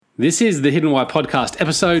This is the Hidden Why Podcast,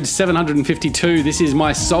 episode 752. This is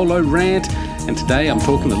my solo rant, and today I'm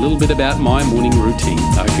talking a little bit about my morning routine.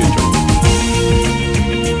 I hope you enjoy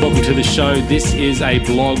it. Welcome to the show. This is a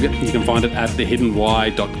blog. You can find it at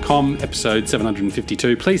thehiddenwhy.com, episode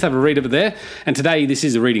 752. Please have a read of it there. And today, this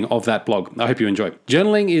is a reading of that blog. I hope you enjoy.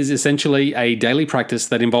 Journaling is essentially a daily practice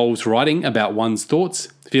that involves writing about one's thoughts,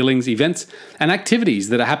 feelings, events, and activities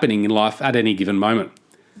that are happening in life at any given moment.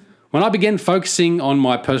 When I began focusing on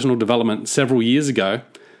my personal development several years ago,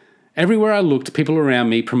 everywhere I looked, people around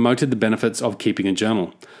me promoted the benefits of keeping a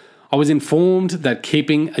journal. I was informed that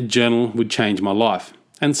keeping a journal would change my life,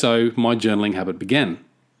 and so my journaling habit began.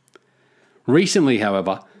 Recently,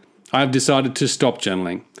 however, I have decided to stop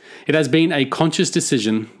journaling. It has been a conscious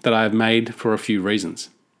decision that I have made for a few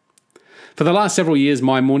reasons. For the last several years,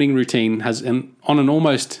 my morning routine has, on an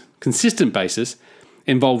almost consistent basis,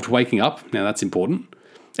 involved waking up, now that's important,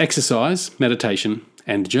 exercise, meditation,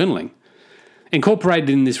 and journaling. Incorporated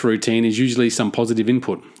in this routine is usually some positive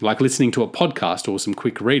input, like listening to a podcast or some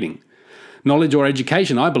quick reading. Knowledge or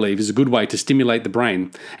education, I believe, is a good way to stimulate the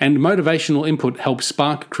brain, and motivational input helps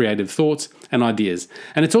spark creative thoughts and ideas,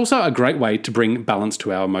 and it's also a great way to bring balance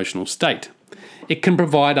to our emotional state. It can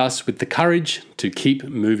provide us with the courage to keep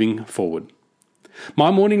moving forward.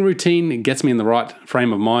 My morning routine gets me in the right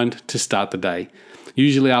frame of mind to start the day.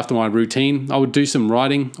 Usually after my routine, I would do some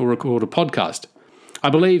writing or record a podcast. I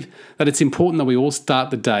believe that it's important that we all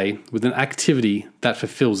start the day with an activity that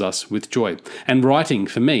fulfills us with joy. And writing,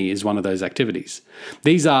 for me, is one of those activities.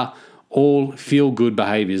 These are all feel-good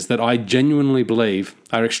behaviours that I genuinely believe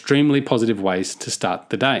are extremely positive ways to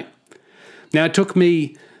start the day. Now, it took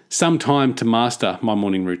me some time to master my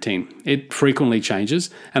morning routine. It frequently changes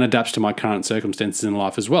and adapts to my current circumstances in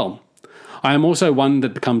life as well. I am also one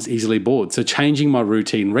that becomes easily bored, so changing my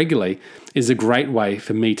routine regularly is a great way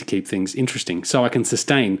for me to keep things interesting so I can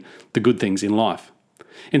sustain the good things in life.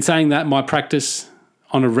 In saying that, my practice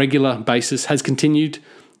on a regular basis has continued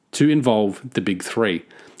to involve the big three,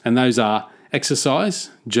 and those are exercise,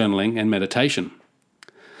 journaling, and meditation.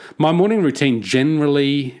 My morning routine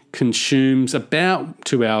generally consumes about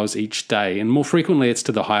 2 hours each day, and more frequently it's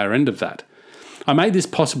to the higher end of that. I made this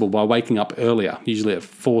possible by waking up earlier, usually at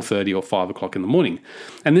 4:30 or 5 o'clock in the morning,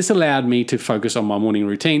 and this allowed me to focus on my morning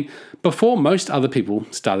routine before most other people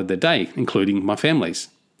started their day, including my families.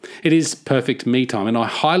 It is perfect me time, and I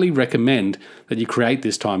highly recommend that you create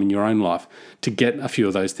this time in your own life to get a few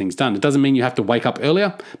of those things done. It doesn't mean you have to wake up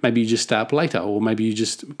earlier, maybe you just stay up later, or maybe you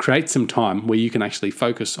just create some time where you can actually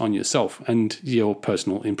focus on yourself and your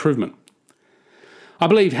personal improvement. I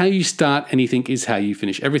believe how you start anything is how you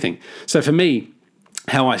finish everything. So for me,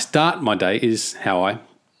 how I start my day is how I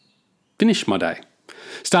finish my day.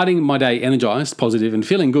 Starting my day energized, positive, and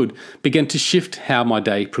feeling good began to shift how my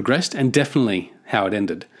day progressed and definitely how it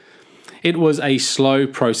ended. It was a slow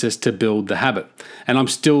process to build the habit, and I'm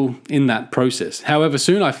still in that process. However,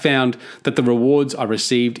 soon I found that the rewards I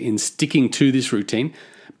received in sticking to this routine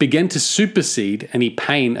began to supersede any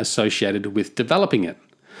pain associated with developing it.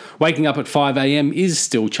 Waking up at 5 a.m. is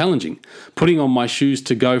still challenging. Putting on my shoes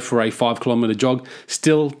to go for a 5-kilometre jog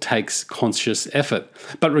still takes conscious effort.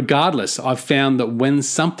 But regardless, I've found that when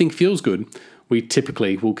something feels good, we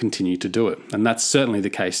typically will continue to do it. And that's certainly the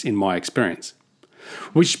case in my experience.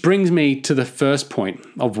 Which brings me to the first point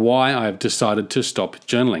of why I have decided to stop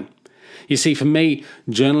journaling. You see, for me,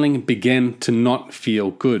 journaling began to not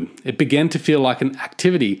feel good. It began to feel like an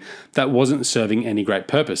activity that wasn't serving any great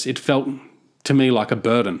purpose. It felt to me like a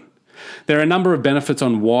burden. There are a number of benefits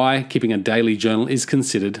on why keeping a daily journal is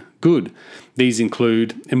considered good. These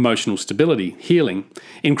include emotional stability, healing,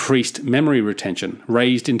 increased memory retention,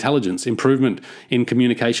 raised intelligence, improvement in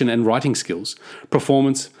communication and writing skills,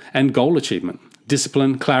 performance and goal achievement,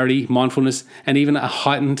 discipline, clarity, mindfulness, and even a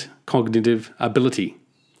heightened cognitive ability.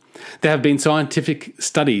 There have been scientific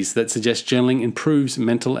studies that suggest journaling improves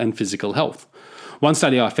mental and physical health. One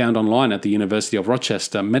study I found online at the University of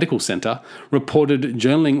Rochester Medical Center reported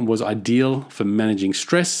journaling was ideal for managing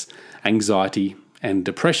stress, anxiety, and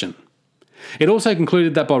depression. It also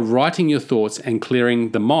concluded that by writing your thoughts and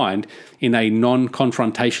clearing the mind in a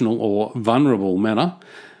non-confrontational or vulnerable manner,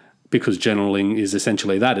 because journaling is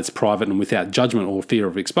essentially that, it's private and without judgment or fear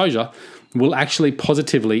of exposure, will actually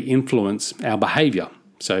positively influence our behavior.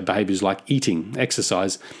 So behaviors like eating,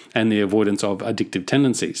 exercise, and the avoidance of addictive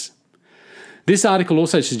tendencies. This article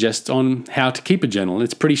also suggests on how to keep a journal.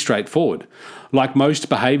 It's pretty straightforward. Like most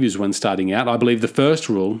behaviors when starting out, I believe the first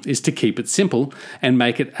rule is to keep it simple and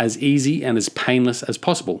make it as easy and as painless as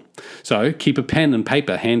possible. So keep a pen and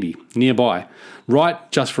paper handy, nearby.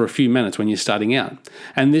 Write just for a few minutes when you're starting out.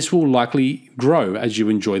 And this will likely grow as you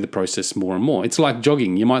enjoy the process more and more. It's like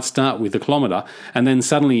jogging. You might start with 1 kilometre and then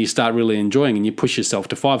suddenly you start really enjoying and you push yourself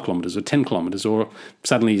to 5 kilometres or 10 kilometres, or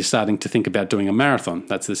suddenly you're starting to think about doing a marathon.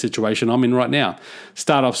 That's the situation I'm in right now.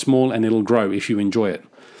 Start off small and it'll grow if you enjoy it.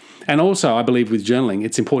 And also, I believe with journaling,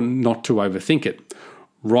 it's important not to overthink it.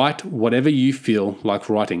 Write whatever you feel like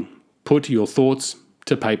writing. Put your thoughts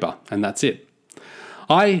to paper, and that's it.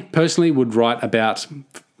 I personally would write about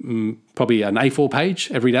probably an A4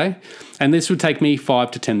 page every day, and this would take me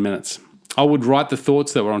 5 to 10 minutes. I would write the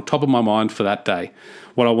thoughts that were on top of my mind for that day,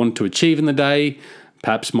 what I wanted to achieve in the day,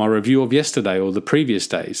 perhaps my review of yesterday or the previous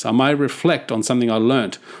days. I may reflect on something I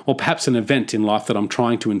learnt, or perhaps an event in life that I'm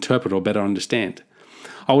trying to interpret or better understand.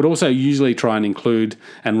 I would also usually try and include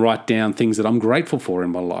and write down things that I'm grateful for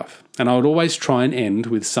in my life. And I would always try and end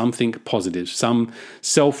with something positive, some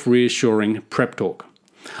self-reassuring prep talk.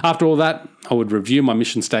 After all that, I would review my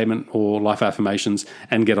mission statement or life affirmations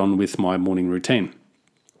and get on with my morning routine.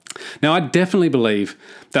 Now, I definitely believe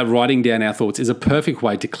that writing down our thoughts is a perfect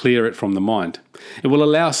way to clear it from the mind. It will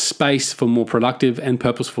allow space for more productive and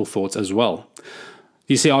purposeful thoughts as well.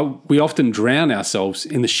 You see, we often drown ourselves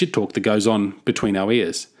in the shit talk that goes on between our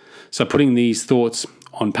ears. So putting these thoughts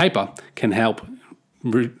on paper can help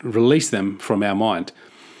release them from our mind.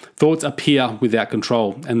 Thoughts appear without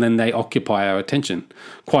control and then they occupy our attention.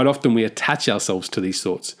 Quite often we attach ourselves to these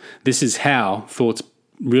thoughts. This is how thoughts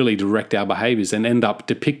really direct our behaviors and end up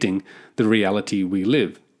depicting the reality we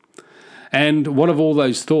live. And what of all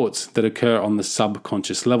those thoughts that occur on the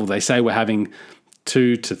subconscious level? They say we're having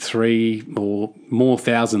 2 to 3 or more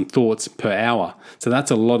thousand thoughts per hour. So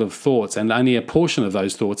that's a lot of thoughts, and only a portion of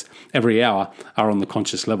those thoughts every hour are on the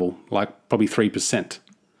conscious level, like probably 3%.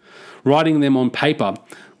 Writing them on paper,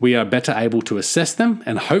 we are better able to assess them,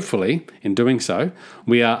 and hopefully, in doing so,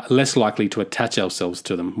 we are less likely to attach ourselves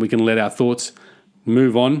to them. We can let our thoughts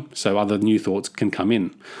move on so other new thoughts can come in.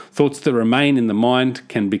 Thoughts that remain in the mind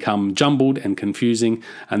can become jumbled and confusing,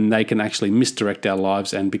 and they can actually misdirect our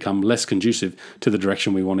lives and become less conducive to the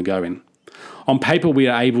direction we want to go in. On paper, we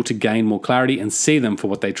are able to gain more clarity and see them for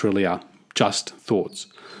what they truly are, just thoughts.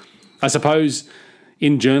 I suppose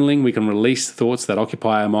in journaling, we can release thoughts that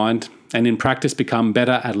occupy our mind, and in practice become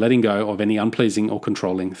better at letting go of any unpleasing or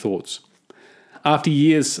controlling thoughts. After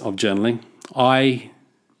years of journaling, I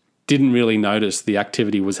didn't really notice the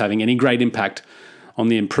activity was having any great impact on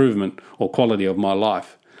the improvement or quality of my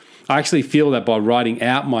life. I actually feel that by writing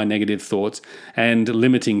out my negative thoughts and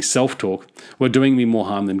limiting self-talk were doing me more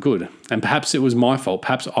harm than good. And perhaps it was my fault.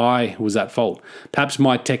 Perhaps I was at fault. Perhaps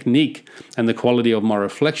my technique and the quality of my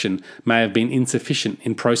reflection may have been insufficient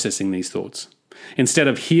in processing these thoughts. Instead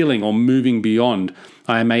of healing or moving beyond,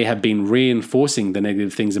 I may have been reinforcing the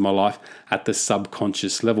negative things in my life at the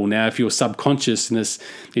subconscious level. Now, if your subconsciousness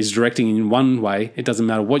is directing in one way, it doesn't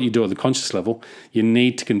matter what you do at the conscious level, you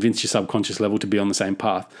need to convince your subconscious level to be on the same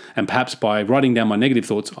path. And perhaps by writing down my negative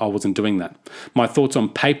thoughts, I wasn't doing that. My thoughts on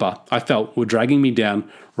paper, I felt, were dragging me down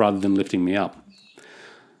rather than lifting me up.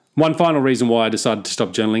 One final reason why I decided to stop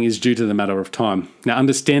journaling is due to the matter of time. Now,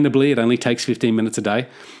 understandably, it only takes 15 minutes a day.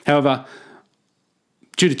 However,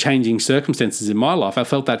 due to changing circumstances in my life, I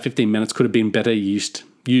felt that 15 minutes could have been better used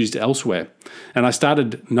elsewhere. And I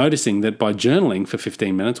started noticing that by journaling for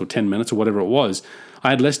 15 minutes or 10 minutes or whatever it was, I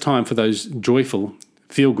had less time for those joyful,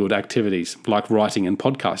 feel-good activities like writing and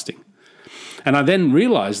podcasting. And I then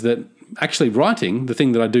realized that actually writing, the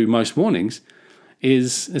thing that I do most mornings,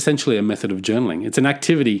 is essentially a method of journaling. It's an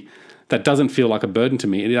activity that doesn't feel like a burden to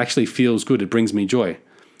me. It actually feels good. It brings me joy.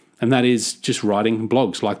 And that is just writing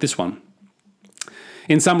blogs like this one.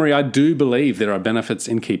 In summary, I do believe there are benefits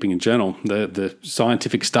in keeping a journal. The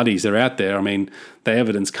scientific studies are out there. I mean, the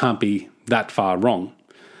evidence can't be that far wrong.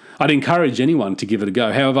 I'd encourage anyone to give it a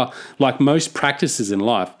go. However, like most practices in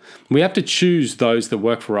life, we have to choose those that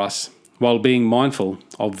work for us while being mindful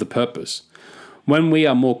of the purpose. When we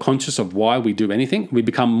are more conscious of why we do anything, we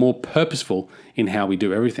become more purposeful in how we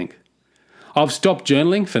do everything. I've stopped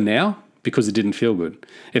journaling for now because it didn't feel good.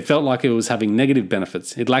 It felt like it was having negative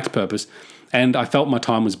benefits. It lacked purpose, and I felt my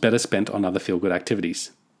time was better spent on other feel-good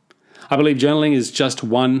activities. I believe journaling is just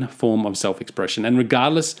one form of self-expression, and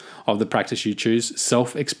regardless of the practice you choose,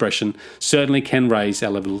 self-expression certainly can raise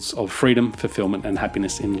our levels of freedom, fulfillment, and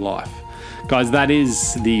happiness in life. Guys, that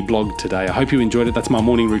is the blog today. I hope you enjoyed it. That's my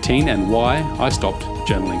morning routine and why I stopped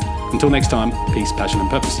journaling. Until next time, peace, passion, and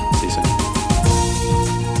purpose. See you soon.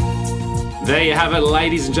 There you have it,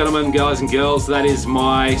 ladies and gentlemen, guys and girls. That is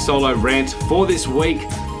my solo rant for this week.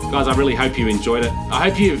 Guys, I really hope you enjoyed it. I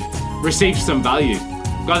hope you've received some value.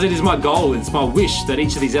 Guys, it is my goal, it's my wish that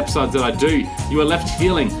each of these episodes that I do, you are left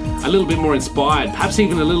feeling a little bit more inspired, perhaps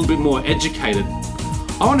even a little bit more educated.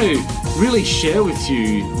 I want to really share with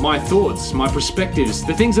you my thoughts, my perspectives,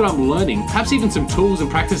 the things that I'm learning, perhaps even some tools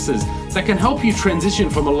and practices that can help you transition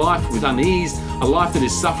from a life with unease, a life that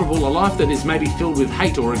is sufferable, a life that is maybe filled with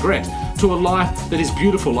hate or regret, to a life that is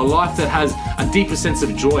beautiful, a life that has a deeper sense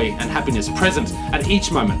of joy and happiness present at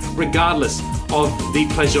each moment, regardless of the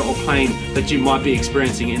pleasure or pain that you might be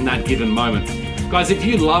experiencing in that given moment. Guys, if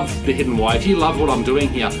you love The Hidden Why, if you love what I'm doing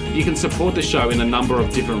here, you can support the show in a number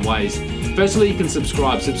of different ways. Firstly, you can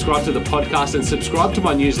subscribe to the podcast and subscribe to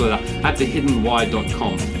my newsletter at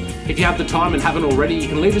thehiddenwhy.com. If you have the time and haven't already, you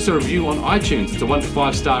can leave us a review on iTunes. It's a 1 to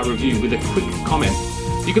 5 star review with a quick comment.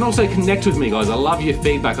 You can also connect with me, guys. I love your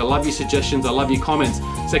feedback. I love your suggestions. I love your comments.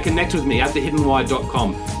 So connect with me at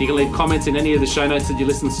thehiddenwhy.com. You can leave comments in any of the show notes that you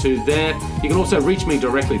listen to there. You can also reach me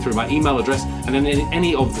directly through my email address and then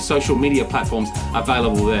any of the social media platforms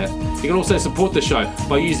available there. You can also support the show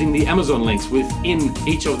by using the Amazon links within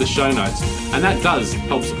each of the show notes. And that does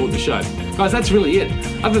help support the show. Guys, that's really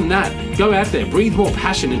it. Other than that, go out there, breathe more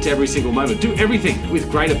passion into every single moment. Do everything with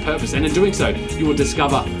greater purpose. And in doing so, you will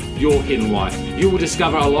discover your hidden why. You will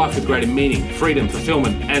discover a life with greater meaning, freedom,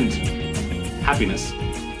 fulfillment, and happiness.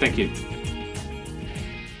 Thank you.